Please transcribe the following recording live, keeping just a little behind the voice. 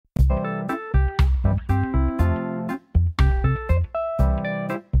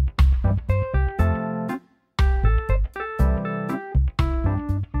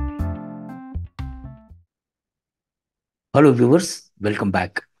Hello viewers, welcome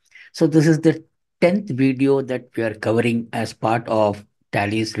back. So this is the 10th video that we are covering as part of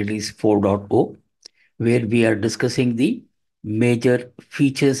Tally's release 4.0, where we are discussing the major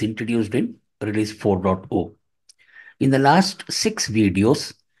features introduced in release 4.0. In the last 6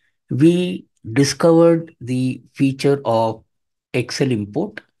 videos, we discovered the feature of Excel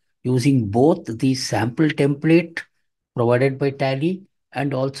import using both the sample template provided by Tally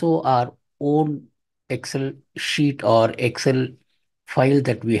and also our own Excel sheet or Excel file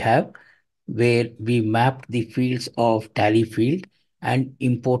that we have where we mapped the fields of Tally field and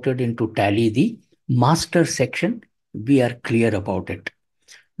imported into Tally the master section. We are clear about it.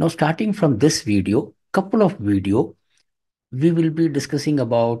 Now, starting from this video, couple of video, we will be discussing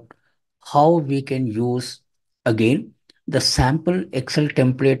about how we can use again the sample Excel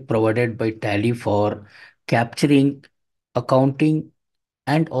template provided by Tally for capturing accounting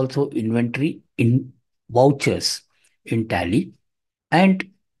and also inventory in vouchers in Tally, and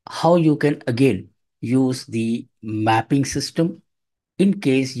how you can again use the mapping system in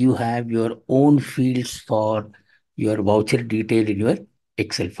case you have your own fields for your voucher detail in your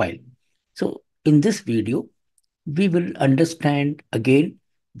Excel file. So in this video, we will understand again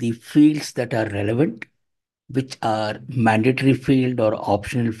the fields that are relevant, which are mandatory field or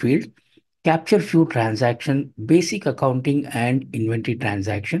optional field, capture few transaction, basic accounting and inventory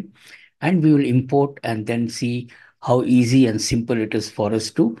transaction, and we will import and then see how easy and simple it is for us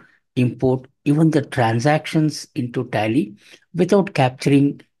to import even the transactions into Tally without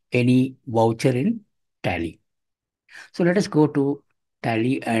capturing any voucher in Tally. So let us go to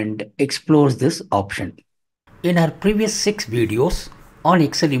Tally and explore this option. In our previous 6 videos on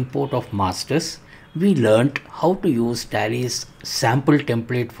Excel import of masters, we learned how to use Tally's sample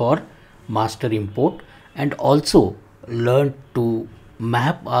template for master import and also learned to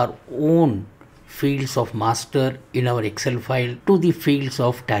map our own fields of master in our Excel file to the fields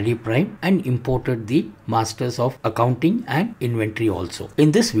of TallyPrime and imported the masters of accounting and inventory also.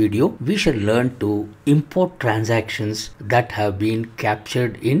 In this video, we shall learn to import transactions that have been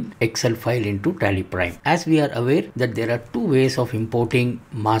captured in Excel file into TallyPrime. As we are aware that there are two ways of importing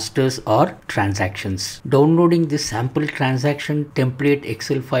masters or transactions. Downloading the sample transaction template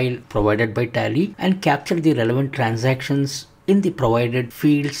Excel file provided by Tally and capture the relevant transactions in the provided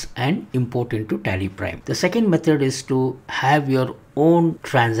fields and import into TallyPrime. The second method is to have your own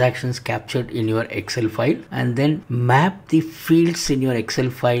transactions captured in your Excel file and then map the fields in your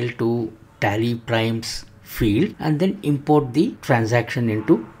Excel file to TallyPrime's field and then import the transaction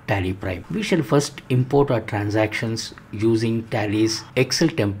into TallyPrime. We shall first import our transactions using Tally's Excel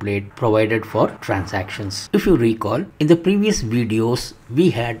template provided for transactions. If you recall, in the previous videos, we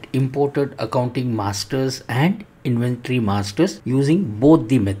had imported accounting masters and inventory masters using both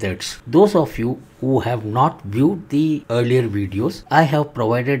the methods. Those of you who have not viewed the earlier videos, I have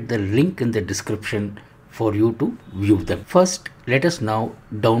provided the link in the description for you to view them. First, let us now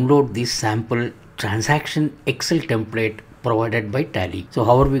download the sample transaction Excel template provided by Tally. So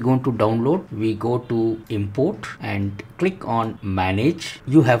how are we going to download? We go to import and click on manage.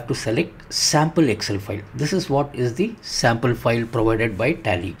 You have to select sample Excel file. This is what is the sample file provided by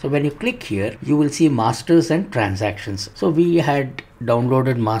Tally. So when you click here, you will see masters and transactions. So we had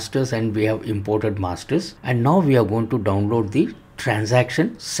downloaded masters and we have imported masters, and now we are going to download the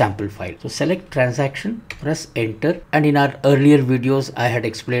transaction sample file. So select transaction, press enter, and in our earlier videos I had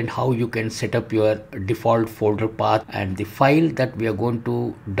explained how you can set up your default folder path, and the file that we are going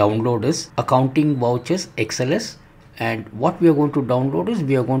to download is accounting vouchers XLS, and what we are going to download is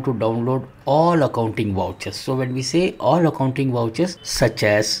we are going to download all accounting vouchers. So when we say all accounting vouchers such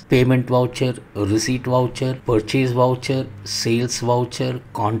as payment voucher, receipt voucher, purchase voucher, sales voucher,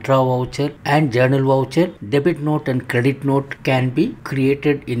 contra voucher and journal voucher, debit note and credit note can be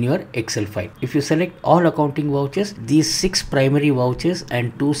created in your Excel file. If you select all accounting vouchers, these 6 primary vouchers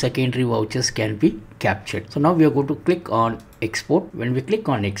and 2 secondary vouchers can be captured. So now we are going to click on export. When we click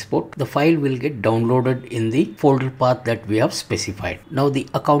on export, the file will get downloaded in the folder path that we have specified. Now the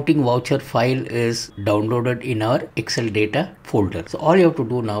accounting voucher file is downloaded in our Excel data folder. So all you have to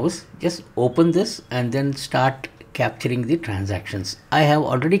do now is just open this and then start capturing the transactions. I have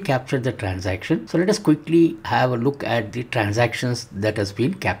already captured the transaction. So let us quickly have a look at the transactions that has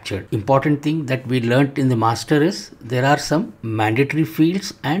been captured. Important thing that we learnt in the master is there are some mandatory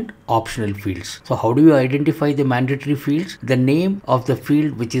fields and optional fields. So how do you identify the mandatory fields? The name of the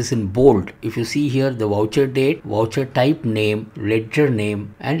field which is in bold. If you see here, the voucher date, voucher type name, ledger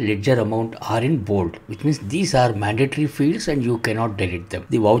name and ledger amount are in bold, which means these are mandatory fields and you cannot delete them.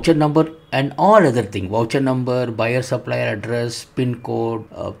 The voucher number and all other thing, voucher number, buyer supplier address, pin code,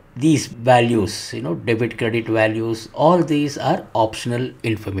 these values, debit credit values, all these are optional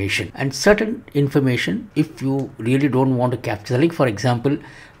information. And certain information, if you really don't want to capture, like for example,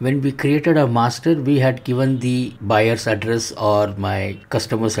 when we created our master, we had given the buyer's address or my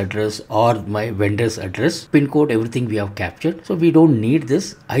customer's address or my vendor's address, pin code, everything we have captured. So we don't need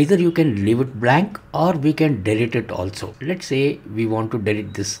this. Either you can leave it blank or we can delete it also. Let's say we want to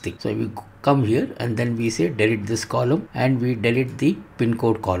delete this thing. So we come here and then we say delete this column, and we delete the pin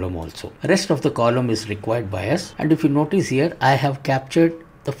code column also. Rest of the column is required by us. And if you notice here, I have captured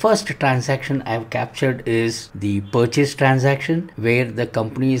the first transaction I have captured is the purchase transaction, where the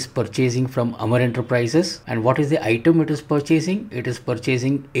company is purchasing from Amar Enterprises. And what is the item it is purchasing? It is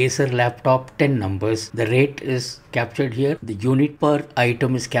purchasing Acer laptop 10 numbers. The rate is captured here, the unit per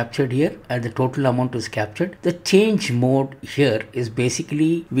item is captured here, and the total amount is captured. The change mode here is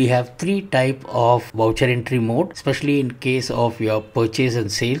basically we have three type of voucher entry mode, especially in case of your purchase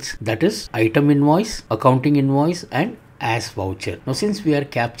and sales, that is item invoice, accounting invoice, and as voucher. Now since we are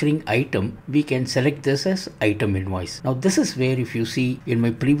capturing item, we can select this as item invoice. Now this is where, if you see in my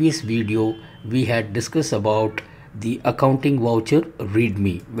previous video, we had discussed about the accounting voucher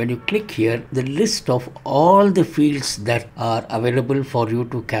readme. When you click here, the list of all the fields that are available for you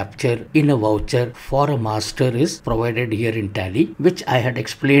to capture in a voucher for a master is provided here in Tally, which I had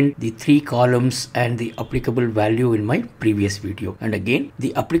explained the three columns and the applicable value in my previous video. And again,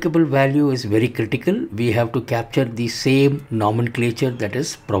 the applicable value is very critical. We have to capture the same nomenclature that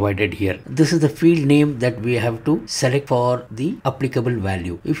is provided here. This is the field name that we have to select for the applicable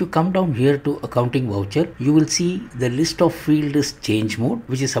value. If you come down here to accounting voucher, you will see the list of field is change mode,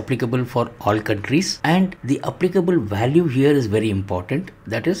 which is applicable for all countries, and the applicable value here is very important,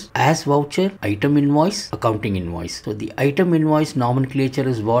 that is as voucher, item invoice, accounting invoice. So the item invoice nomenclature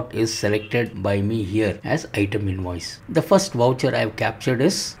is what is selected by me here as item invoice. The first voucher I have captured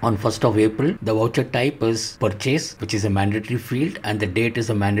is on 1st of April. The voucher type is purchase, which is a mandatory field, and the date is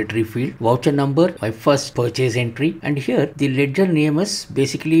a mandatory field. Voucher number, my first purchase entry, and here the ledger name is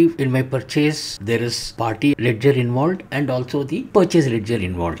basically in my purchase there is party ledger involved and also the purchase ledger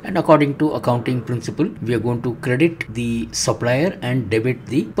involved. And according to accounting principle, we are going to credit the supplier and debit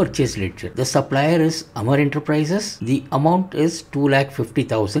the purchase ledger. The supplier is Amar Enterprises. The amount is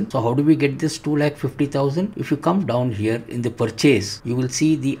 2,50,000. So how do we get this 2,50,000? If you come down here in the purchase, you will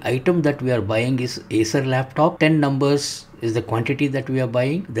see the item that we are buying is Acer laptop. 10 numbers is the quantity that we are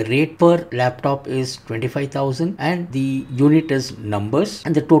buying. The rate per laptop is 25,000 and the unit is numbers,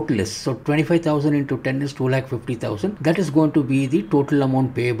 and the total is, so 25,000 into 10 is 2,50,000. That is going to be the total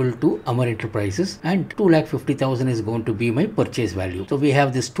amount payable to Amar Enterprises, and 2,50,000 is going to be my purchase value. So we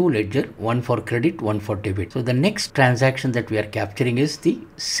have this two ledger, one for credit, one for debit. So the next transaction that we are capturing is the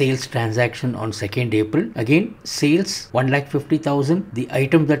sales transaction on 2nd April. Again, sales 1,50,000. The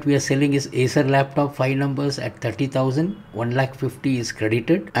item that we are selling is Acer laptop 5 numbers at 30,000. 1,50,000 is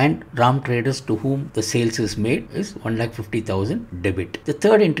credited, and Ram Traders, to whom the sales is made, is 1,50,000 debit. The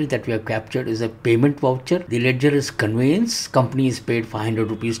third entry that we have captured is a payment voucher. The ledger is conveyance. Company is paid 500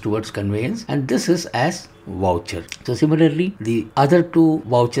 rupees towards conveyance, and this is as voucher. So similarly, the other two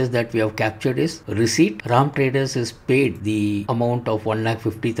vouchers that we have captured is receipt. Ram Traders is paid the amount of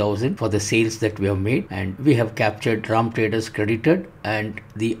 1,50,000 for the sales that we have made, and we have captured Ram Traders credited, and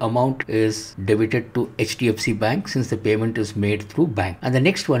the amount is debited to HDFC Bank since the payment is made through bank. And the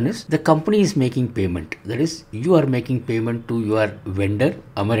next one is the company is making payment, that is you are making payment to your vendor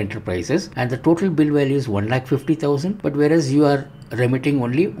Amar Enterprises, and the total bill value is 1,50,000, but whereas you are remitting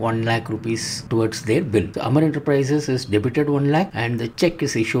only 1 lakh rupees towards their bill. So Amar Enterprises is debited 1 lakh and the check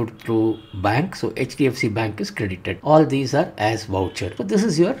is issued through bank, so HDFC Bank is credited. All these are as voucher. So this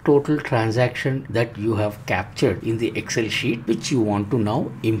is your total transaction that you have captured in the Excel sheet, which you want to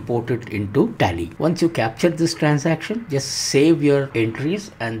now import it into Tally. Once you capture this transaction, just save your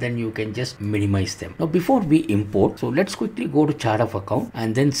entries and then you can just minimize them. Now before we import, so let's quickly go to chart of account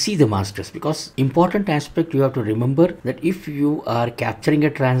and then see the masters, because important aspect you have to remember that if you are capturing a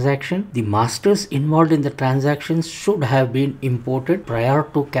transaction, the masters involved in the transaction should have been imported prior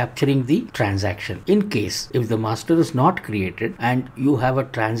to capturing the transaction. In case if the master is not created and you have a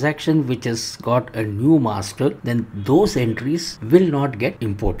transaction which has got a new master, then those entries will not get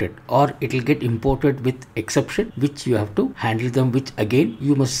imported, or it will get imported with exception, which you have to handle them, which again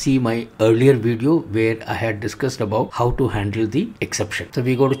you must see my earlier video where I had discussed about how to handle the exception. So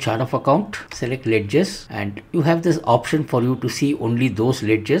we go to chart of account, select ledgers, and you have this option for you to see only those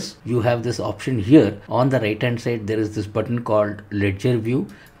ledgers. You have this option here on the right hand side. There is this button called ledger view.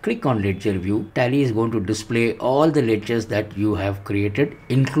 click on ledger view, Tally is going to display all the ledgers that you have created,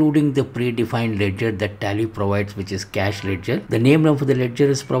 including the predefined ledger that Tally provides, which is cash ledger. The name of the ledger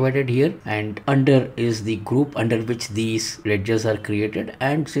is provided here, and under is the group under which these ledgers are created.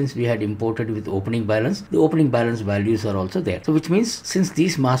 And since we had imported with opening balance, the opening balance values are also there. So which means since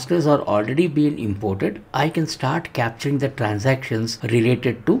these masters are already being imported, I can start capturing the transactions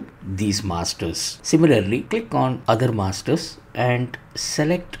related to these masters. Similarly, click on other masters and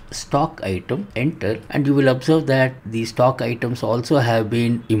select stock item, enter, and you will observe that the stock items also have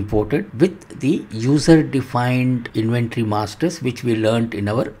been imported with the user defined inventory masters, which we learned in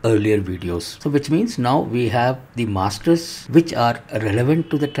our earlier videos. So which means now we have the masters which are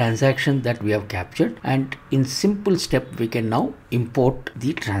relevant to the transaction that we have captured, and in simple step we can now import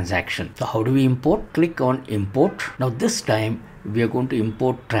the transaction. So how do we import? Click on import. Now this time we are going to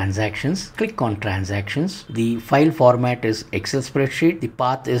import transactions. Click on transactions. The file format is Excel spreadsheet. The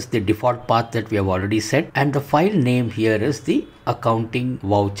path is the default path that we have already set, and the file name here is the accounting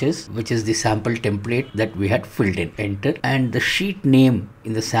vouchers, which is the sample template that we had filled in. Enter. And the sheet name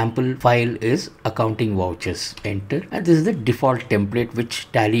in the sample file is accounting vouchers. Enter. And this is the default template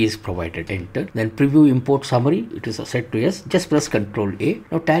which Tally is provided. Enter. Then preview import summary. It is set to yes. Just press Ctrl A.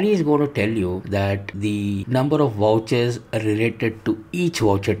 Now Tally is going to tell you that the number of vouchers are related to each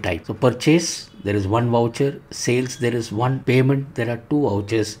voucher type. So purchase, there is one voucher, sales there is one, payment there are two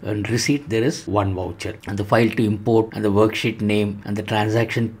vouchers, and receipt there is one voucher. And the file to import and the worksheet name and the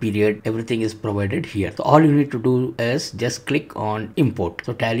transaction period, everything is provided here. So all you need to do is just click on import.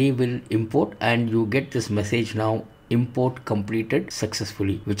 So Tally will import and you get this message now, import completed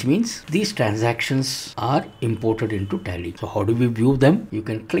successfully, which means these transactions are imported into Tally. So how do we view them? You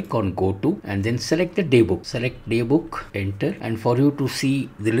can click on go to and then select the daybook. Select daybook, enter, and for you to see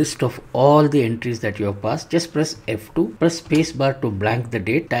the list of all the entries that you have passed, just press F2, press space bar to blank the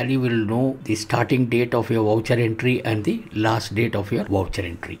date. Tally will know the starting date of your voucher entry and the last date of your voucher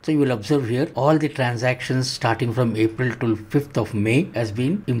entry. So you will observe here all the transactions starting from April till 5th of May has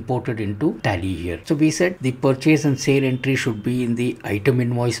been imported into Tally here. So we said the purchase and sale entry should be in the item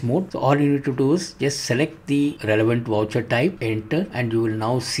invoice mode. So all you need to do is just select the relevant voucher type, enter, and you will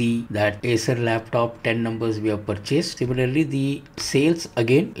now see that Acer laptop 10 numbers we have purchased. Similarly, the sales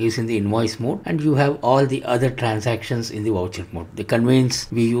again is in the invoice mode, and you have all the other transactions in the voucher mode. The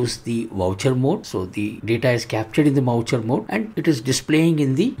conveyance, we use the voucher mode, so the data is captured in the voucher mode and it is displaying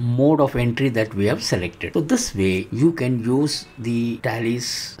in the mode of entry that we have selected. So this way you can use the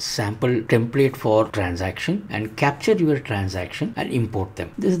Tally's sample template for transaction and capture your transaction and import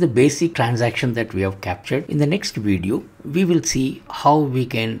them. This is the basic transaction that we have captured. In the next video, we will see how we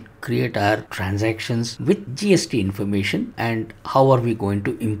can create our transactions with GST information and how are we going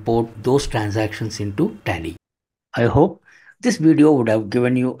to import those transactions into Tally. I hope this video would have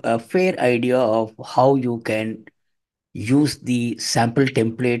given you a fair idea of how you can use the sample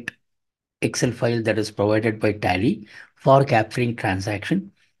template Excel file that is provided by Tally for capturing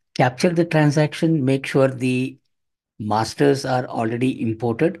transaction. Capture the transaction, make sure the masters are already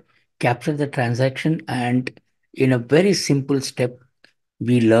imported, capture the transaction, and in a very simple step,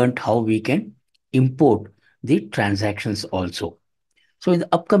 we learned how we can import the transactions also. So in the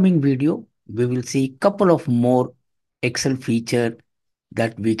upcoming video, we will see couple of more Excel feature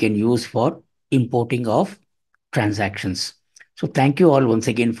that we can use for importing of transactions. So thank you all once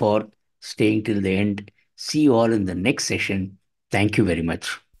again for staying till the end. See you all in the next session. Thank you very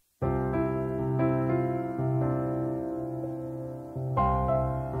much.